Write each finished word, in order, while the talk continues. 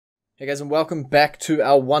Hey guys, and welcome back to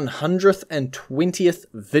our 120th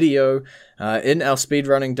video in our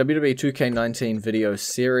Speedrunning WWE 2K19 video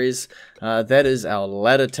series. That is our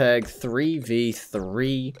ladder tag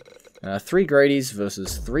 3v3. 3 Grady's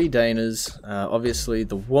versus 3 Danas. Obviously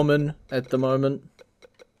the woman at the moment.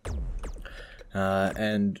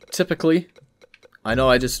 And typically, I know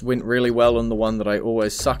I just went really well on the one that I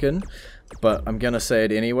always suck in, but I'm going to say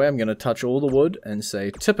it anyway. I'm going to touch all the wood and say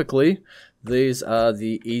typically these are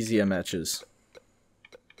the easier matches.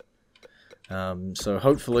 So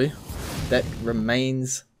hopefully that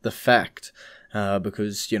remains the fact.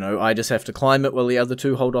 Because, you know, I just have to climb it while the other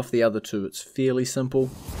two hold off the other two. It's fairly simple.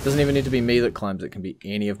 Doesn't even need to be me that climbs. It can be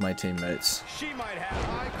any of my teammates. She might have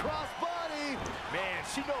high cross body. Man,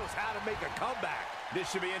 she knows how to make a comeback. This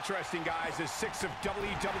should be interesting, guys, as 6 of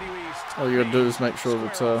WWE's All you gotta do is make sure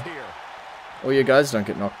that all you guys don't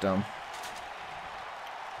get knocked down.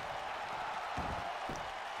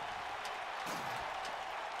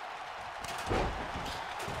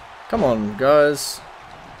 Come on, guys.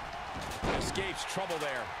 Escapes trouble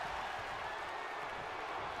there.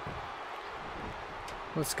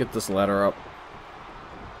 Let's get this ladder up.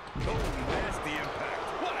 Oh, nasty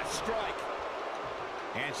impact. What a strike.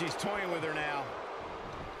 And she's toying with her now.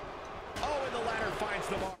 Oh, and the ladder finds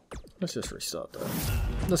the mark. Let's just restart that.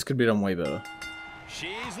 This could be done way better.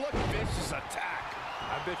 She's looking vicious attack.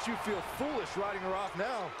 I bet you feel foolish riding her off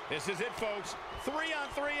now. This is it, folks.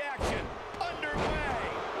 3-on-3 action underway.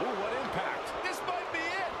 Ooh, what impact. This might be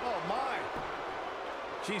it. Oh, my.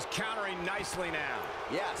 She's countering nicely now.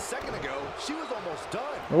 Yeah, a second ago, she was almost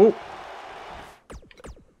done. Oh.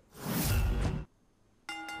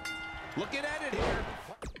 Looking at it here.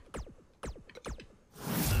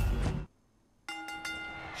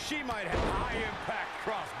 She might have high impact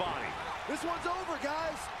crossbody. This one's over,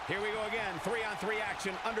 guys. Here we go again. 3-on-3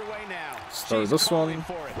 action underway now. So this one.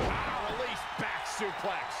 For it. Release back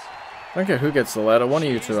suplex. I don't care who gets the ladder. One of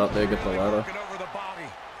you two out there get the ladder. Over the body.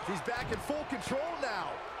 She's back in full control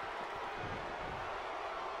now.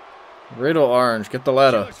 Red or orange, get the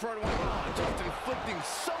ladder. Just inflicting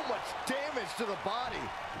so much damage to the body.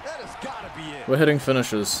 That has got to be it. We're hitting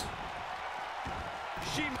finishes.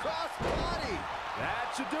 She cross body.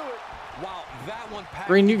 That should do it. Wow, that one.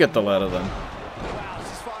 Green, you get the ladder then. Wow,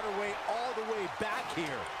 she's fought her way all the way back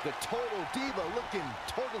here. The total diva looking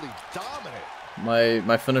totally dominant.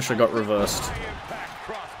 My finisher got reversed. High impact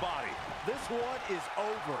crossbody. This one is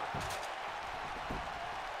over.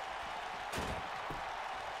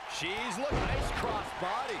 She's looking nice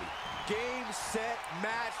crossbody. Game, set,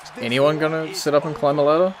 match. Anyone gonna sit up and climb a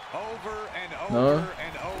ladder? Over and over No.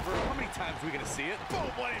 and over. How many times are we gonna see it?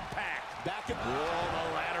 Boom, what impact. Back and whoa,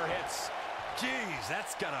 the ladder hits. Jeez,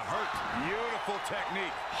 that's gonna hurt. Beautiful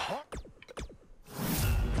technique.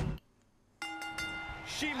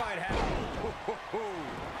 She might have.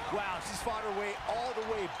 Wow, she's fought her way all the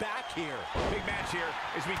way back here. Big match here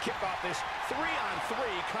as we kick off this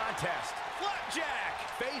 3-on-3 contest. Flapjack,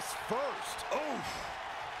 face first. Oof.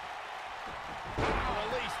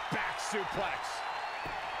 Release back suplex.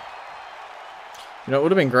 You know, it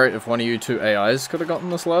would have been great if one of you two AIs could have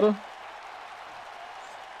gotten this ladder.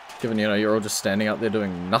 Given, you know, you're all just standing out there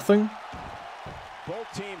doing nothing.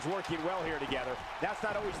 Both teams working well here together. That's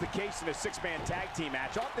not always the case in a 6-man tag team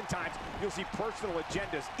match. Oftentimes, you'll see personal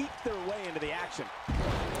agendas eat their way into the action.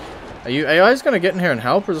 Are you AIs going to get in here and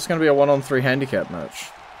help, or is this going to be a 1-on-3 handicap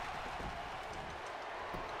match?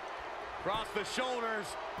 Cross the shoulders.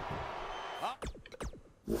 Up.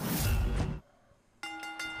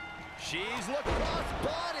 She's looking cross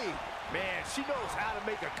body. Man, she knows how to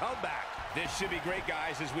make a comeback. This should be great,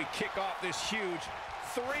 guys, as we kick off this huge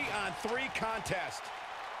 3-on-3 contest.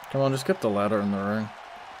 Come on, just get the ladder in the ring.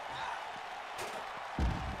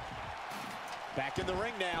 Back in the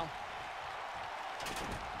ring now.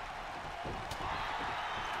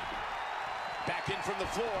 Back in from the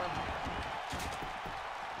floor.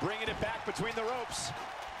 Bringing it back between the ropes.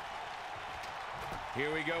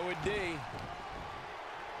 Here we go with D.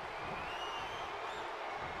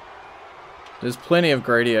 There's plenty of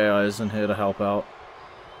Grady AIs in here to help out.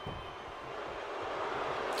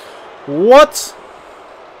 What?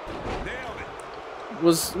 Nailed it.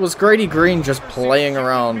 Was Grady Green just playing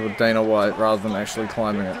around with Dana White rather than actually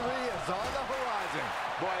climbing it? Boy, that's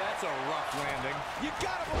a rough landing. You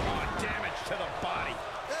gotta put damage to the body.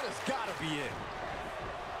 That has gotta be it.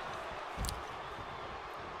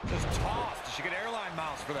 Just tossed. She get airline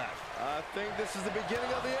miles for that. I think this is the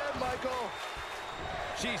beginning of the end, Michael.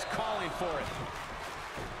 She's calling for it.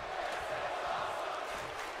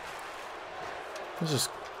 Let's just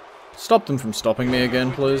stop them from stopping me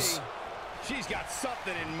again, please. She's got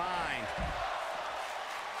something in mind.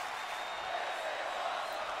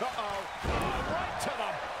 Uh-oh. Oh, right to the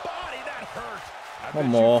body. That hurt. One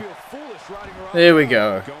more. There we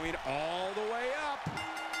go. Going all the way up.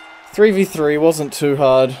 3v3 wasn't too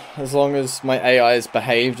hard, as long as my AIs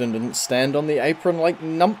behaved and didn't stand on the apron like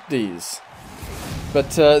numpties.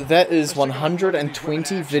 But that is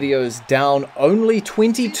 120 videos down, only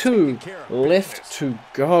 22 left to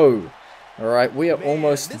go. Alright, we are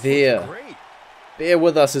almost there. Bear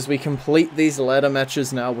with us as we complete these ladder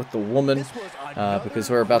matches now with the woman, because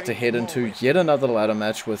we're about to head into yet another ladder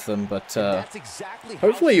match with them, but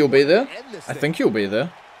hopefully you'll be there. I think you'll be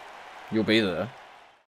there. You'll be there.